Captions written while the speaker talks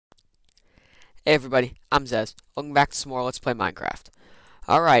Hey everybody, I'm Zez. Welcome back to some more Let's Play Minecraft.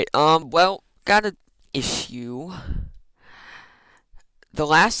 Alright, well, got an issue. The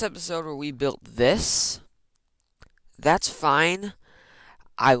last episode where we built this, that's fine.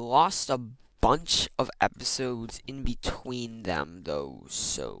 I lost a bunch of episodes in between them, though,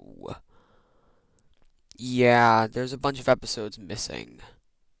 so... Yeah, there's a bunch of episodes missing.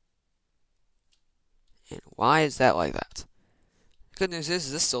 And why is that like that? Good news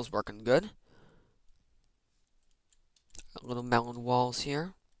is, this still's working good. Little melon walls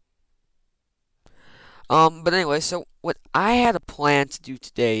here. But anyway, so what I had a plan to do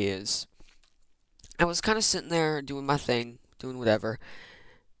today is I was kind of sitting there doing my thing, doing whatever,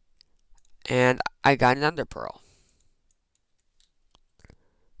 and I got an ender pearl.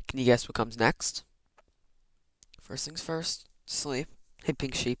 Can you guess what comes next? First things first, sleep. Hey,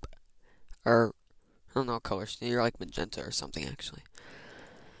 pink sheep. Or, I don't know what colors. You're like magenta or something, actually.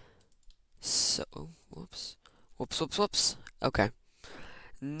 So, whoops. Whoops, whoops, whoops. Okay.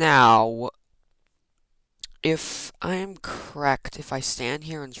 Now, if I am correct, if I stand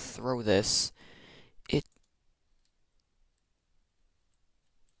here and throw this, it...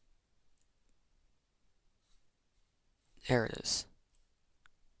 There it is.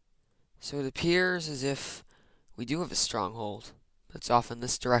 So it appears as if we do have a stronghold that's off in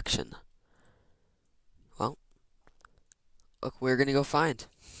this direction. Well, look, we're gonna go find.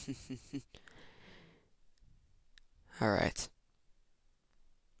 Alright.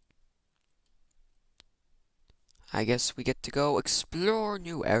 I guess we get to go explore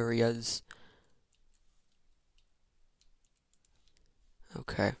new areas.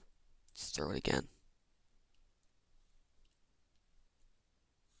 Okay. Let's throw it again.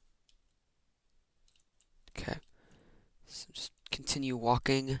 Okay. So just continue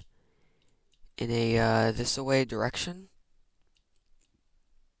walking in a this-a-way direction.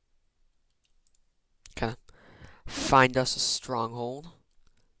 Kinda find us a stronghold.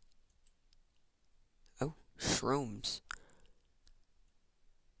 Oh, shrooms.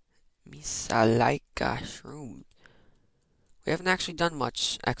 Misalaika shrooms. We haven't actually done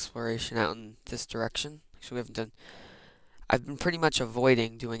much exploration out in this direction. Actually, we haven't done... I've been pretty much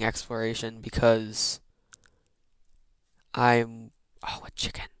avoiding doing exploration because I'm... Oh, a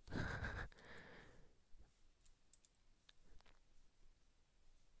chicken.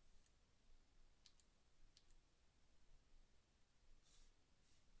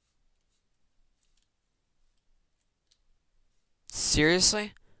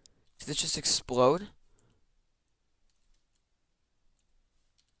 Seriously? Did this just explode?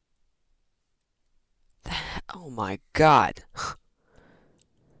 Oh my god.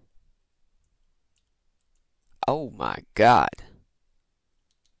 Oh my god.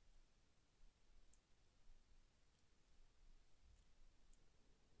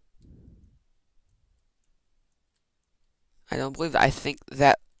 I don't believe that. I think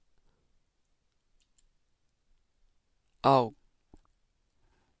that... Oh.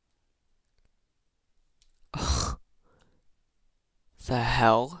 The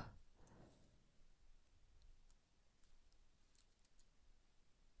hell?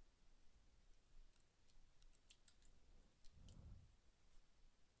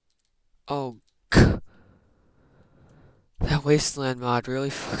 Oh. That wasteland mod really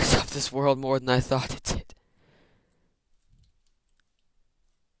fucked up this world more than I thought it did.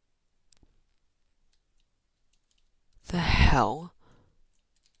 The hell?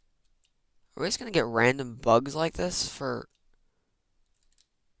 Are we just gonna get random bugs like this for...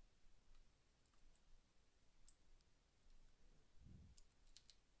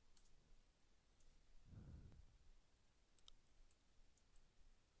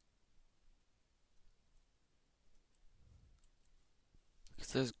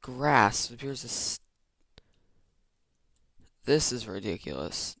 Because there's grass. It appears this... This is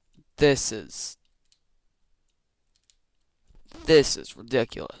ridiculous. This is... This is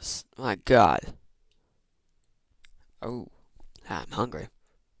ridiculous. My god. Oh. I'm hungry.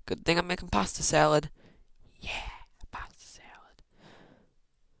 Good thing I'm making pasta salad. Yeah, pasta salad.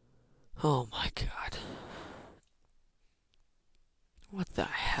 Oh my god. What the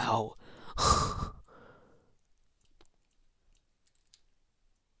hell?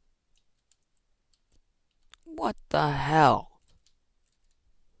 What the hell?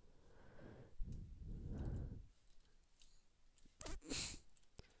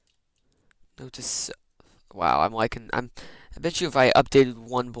 Notice. Wow, I'm liking. I bet you if I updated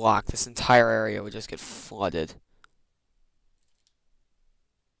one block, this entire area would just get flooded.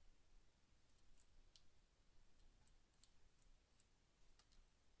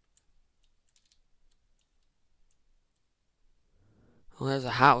 Well, there's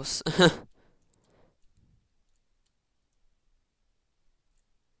a house.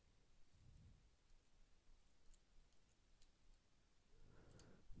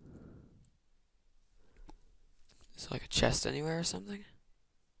 chest anywhere or something?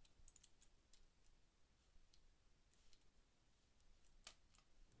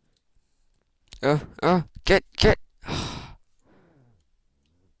 Get.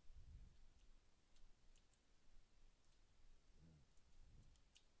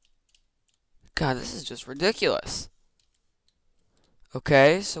 God, this is just ridiculous.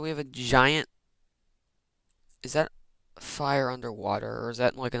 Okay, so we have a giant. Is that fire underwater, or is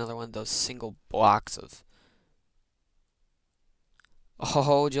that like another one of those single blocks of?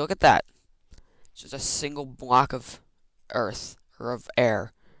 Oh, would you look at that? It's just a single block of earth or of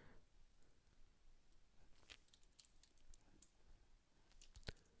air.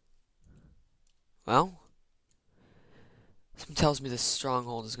 Well, something tells me this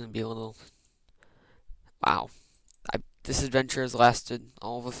stronghold is going to be a little. Wow, this adventure has lasted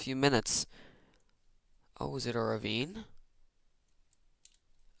all of a few minutes. Oh, is it a ravine?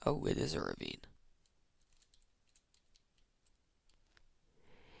 Oh, it is a ravine.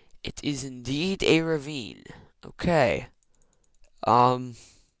 It is indeed a ravine. Okay. Wow.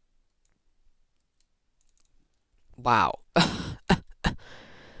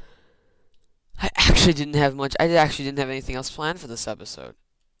 I actually didn't have much. I actually didn't have anything else planned for this episode.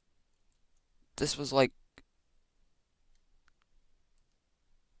 This was like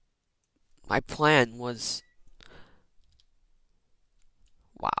my plan was.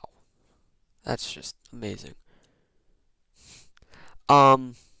 Wow, that's just amazing.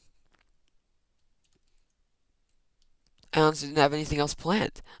 Um, I honestly didn't have anything else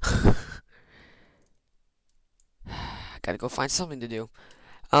planned. I gotta go find something to do.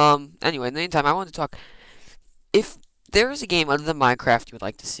 Anyway, in the meantime, I wanted to talk. If there is a game other than Minecraft you would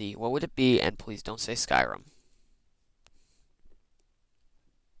like to see, what would it be? And please don't say Skyrim.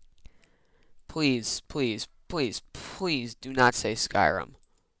 Please, please, please, please do not say Skyrim.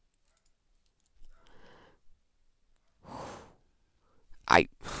 I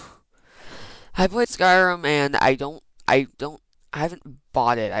I played Skyrim and I haven't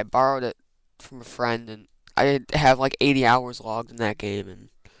bought it. I borrowed it from a friend and I have like 80 hours logged in that game and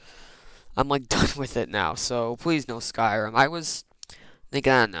I'm like done with it now. So please no Skyrim. I was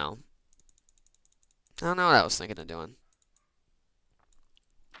thinking, I don't know. I don't know what I was thinking of doing.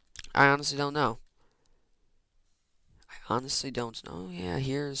 I honestly don't know. I honestly don't know. Yeah,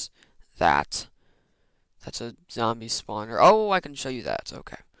 here's that. That's a zombie spawner. Oh, I can show you that.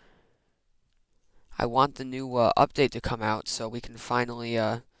 Okay. I want the new update to come out so we can finally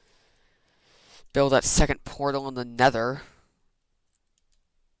build that second portal in the Nether.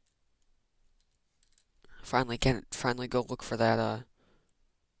 Finally go look for that.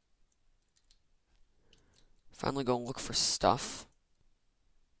 Finally go look for stuff.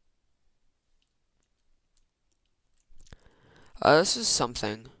 This is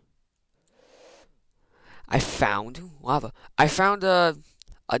something I found. Lava. I found a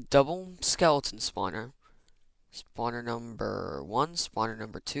double skeleton spawner. Spawner number 1, spawner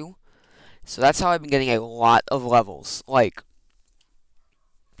number 2. So that's how I've been getting a lot of levels. Like,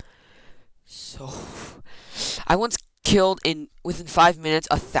 so I once killed within 5 minutes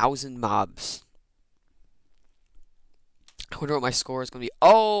 1,000 mobs. I wonder what my score is gonna be.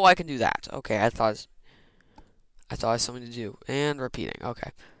 Oh, I can do that. Okay, I thought it was something to do. And repeating.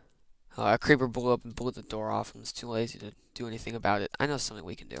 Okay. A creeper blew up and blew the door off and was too lazy to do anything about it. I know something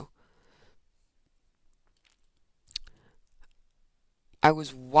we can do. I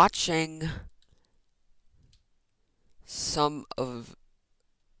was watching some of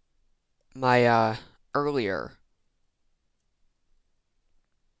my earlier.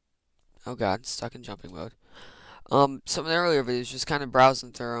 Oh god, stuck in jumping mode. Some of the earlier videos, just kind of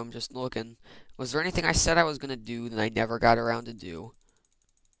browsing through them, just looking. Was there anything I said I was gonna do that I never got around to do?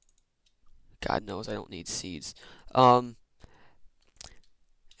 God knows I don't need seeds. And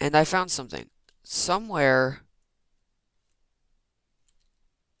I found something. Somewhere.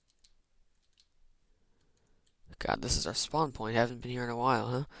 God, this is our spawn point. Haven't been here in a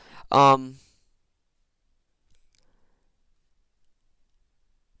while, huh? Am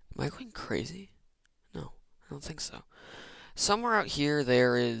I going crazy? No, I don't think so. Somewhere out here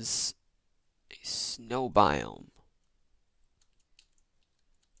there is a snow biome.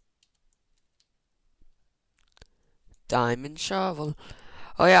 Diamond shovel.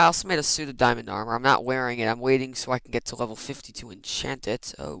 Oh yeah, I also made a suit of diamond armor. I'm not wearing it. I'm waiting so I can get to level 50 to enchant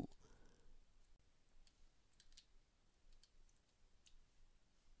it. Oh.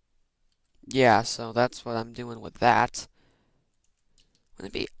 Yeah, so that's what I'm doing with that.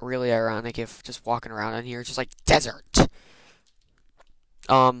 Wouldn't it be really ironic if just walking around in here, just like desert?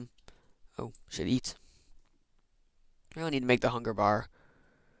 Oh, should eat. I really need to make the hunger bar.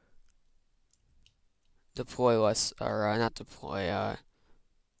 deploy less, or not deploy,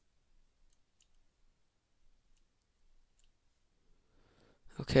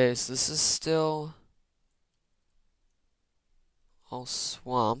 okay, so this is still all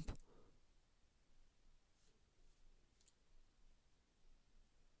swamp.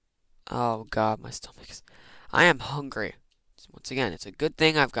 Oh God, my stomach is... I am hungry. So once again, it's a good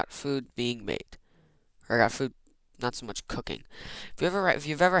thing I've got food being made. Or I got food, not so much cooking. If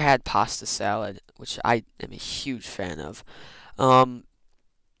you've ever had pasta salad, which I am a huge fan of, um,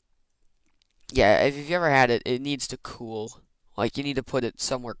 yeah, if you've ever had it, it needs to cool. Like you need to put it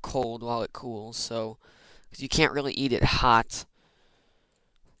somewhere cold while it cools, so 'cause you can't really eat it hot.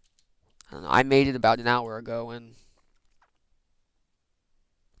 I don't know, I made it about an hour ago, and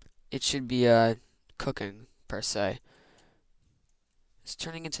it should be cooking per se. It's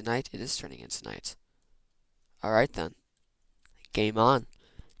turning into night. It is turning into night. All right then. Game on.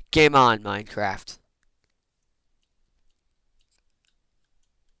 Game on, Minecraft.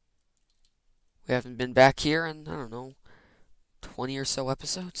 We haven't been back here in, I don't know, 20 or so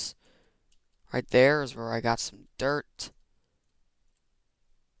episodes. Right there is where I got some dirt.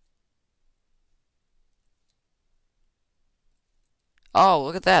 Oh,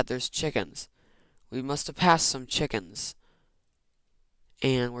 look at that. There's chickens. We must have passed some chickens.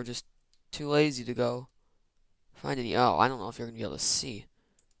 And we're just too lazy to go find any. Oh, I don't know if you're going to be able to see.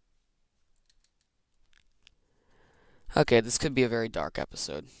 Okay, this could be a very dark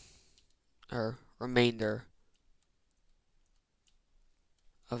episode. Or remainder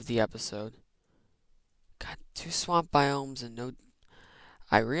of the episode. Got 2 swamp biomes and no...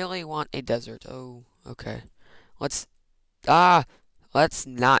 I really want a desert. Oh, okay. Let's... Ah! Let's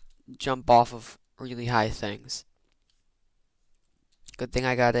not jump off of really high things. Good thing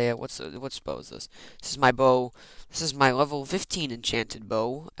I got a... What's bow is this? This is my bow. This is my level 15 enchanted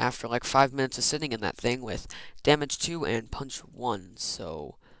bow after like 5 minutes of sitting in that thing with damage 2 and punch 1.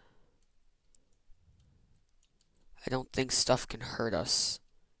 So... I don't think stuff can hurt us.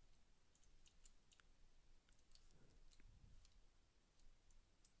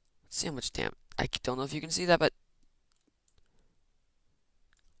 Let's see how much damage. I don't know if you can see that, but...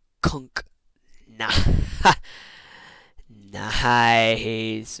 Kunk. Nah.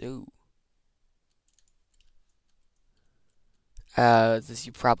 Nice. Ooh. This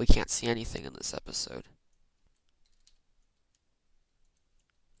you probably can't see anything in this episode.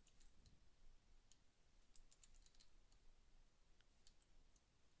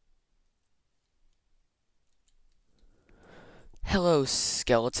 Hello,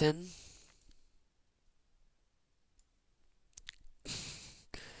 skeleton.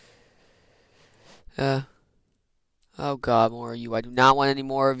 Uh, oh God, more of you. I do not want any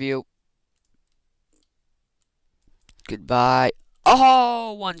more of you. Goodbye.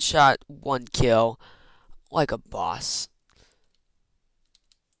 Oh, 1 shot, 1 kill. Like a boss.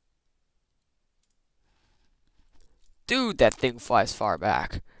 Dude, that thing flies far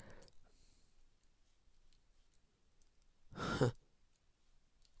back.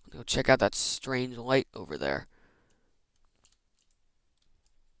 Go check out that strange light over there.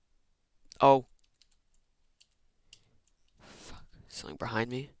 Oh. Fuck. Something behind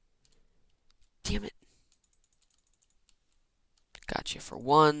me. Damn it. Got you for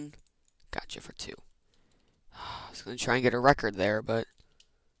 1. Got you for 2. I was going to try and get a record there, but...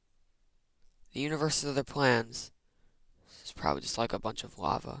 The universe of their plans. It's probably just like a bunch of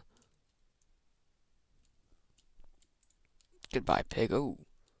lava. Goodbye, pig. Oh.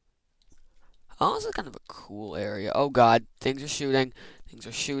 Oh, this is kind of a cool area. Oh God, things are shooting. Things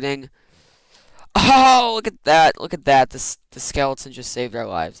are shooting. Oh, look at that. Look at that. The skeleton just saved our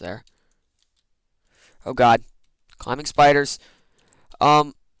lives there. Oh God. Climbing spiders.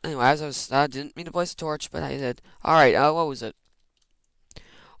 Anyway, as I didn't mean to place a torch, but I did. Alright, what was it?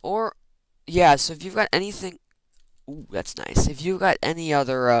 Or, yeah, so if you've got anything... Ooh, that's nice. If you've got any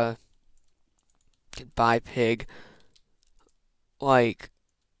other, goodbye, pig, like,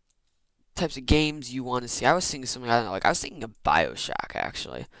 types of games you want to see. I was thinking something, I don't know, like, I was thinking of BioShock,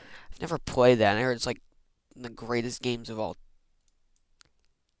 actually. I've never played that, and I heard it's, like, the greatest games of all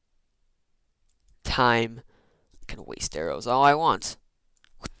time. I can waste arrows all I want.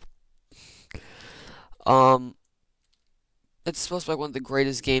 It's supposed to be like one of the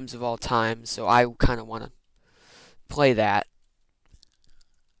greatest games of all time, so I kind of want to play that.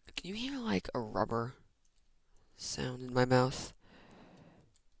 Can you hear like a rubber sound in my mouth?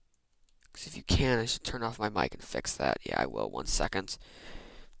 Because if you can, I should turn off my mic and fix that. Yeah, I will. 1 second.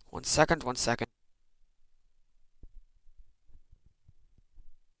 1 second, 1 second.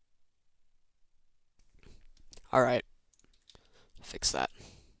 Alright. Fix that.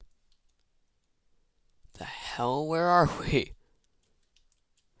 hell? Where are we?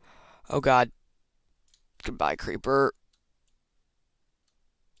 Oh god. Goodbye, creeper.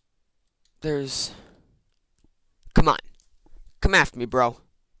 There's... Come on. Come after me, bro.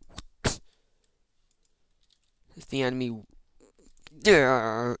 Is the enemy...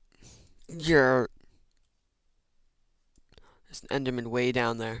 Yeah. Yeah. There's an Enderman way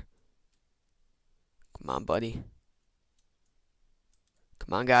down there. Come on, buddy.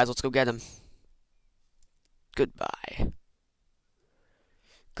 Come on, guys. Let's go get him. Goodbye.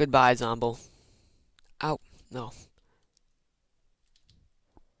 Goodbye, Zombo. Ow. No.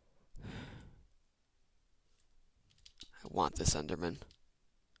 I want this Enderman.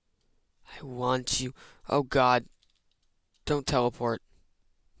 I want you. Oh, God. Don't teleport.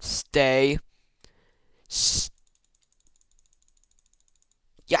 Stay.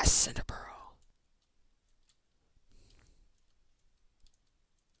 Yes, Ender Pearl.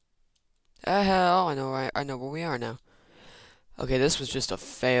 Hell, I know where we are now. Okay, this was just a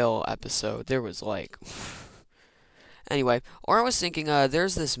fail episode. There was like... Anyway, or I was thinking,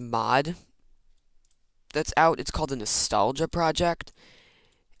 there's this mod that's out. It's called the Nostalgia Project.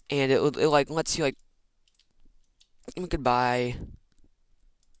 And it like lets you like... Goodbye.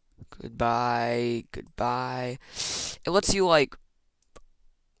 Goodbye. Goodbye. It lets you like...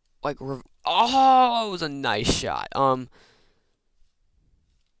 Oh, it was a nice shot.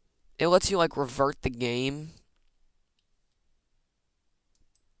 It lets you like revert the game.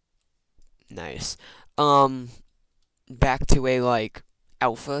 Nice. Back to a like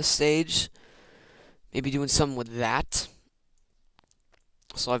alpha stage. Maybe doing something with that.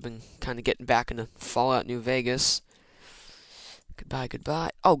 So I've been kind of getting back into Fallout New Vegas. Goodbye, goodbye.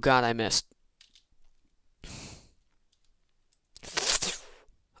 Oh god, I missed.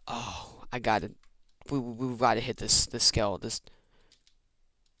 Oh, I got it. We gotta hit this skeleton.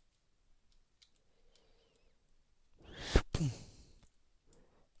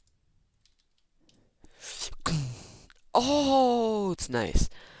 Oh, it's nice.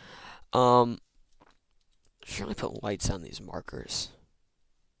 Should I put lights on these markers?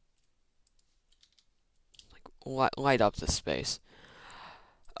 Like light up this space.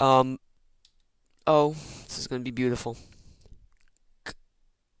 Oh, this is gonna be beautiful.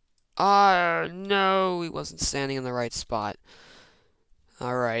 Ah, no, he wasn't standing in the right spot.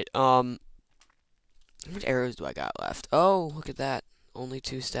 Alright, how much arrows do I got left? Oh, look at that. Only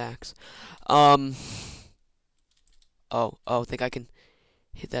 2 stacks. Oh, think I can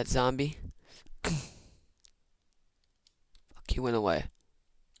hit that zombie? Fuck, he went away.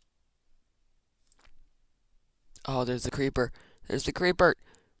 Oh, there's the creeper. There's the creeper.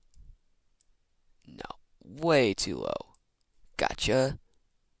 No, way too low. Gotcha.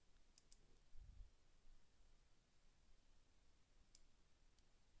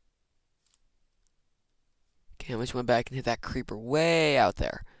 Okay, I just went back and hit that creeper way out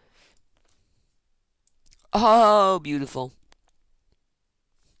there. Oh, beautiful.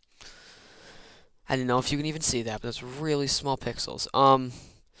 I didn't know if you can even see that, but that's really small pixels.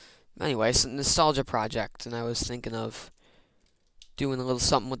 Anyway, it's a nostalgia project, and I was thinking of doing a little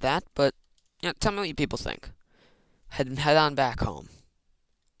something with that, but, yeah, tell me what you people think. Head on back home.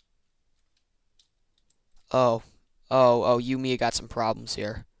 Oh, you, me, got some problems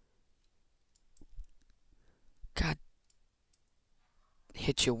here. God.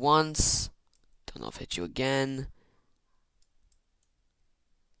 Hit you once. Don't know if hit you again.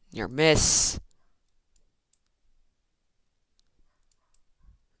 Near miss.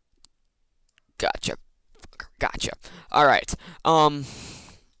 Gotcha. Gotcha. Alright.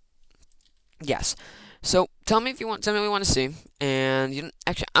 Yes. So, tell me what you want to see. And,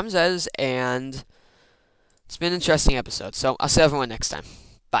 actually, I'm Zez, and it's been an interesting episode. So, I'll see everyone next time.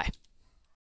 Bye.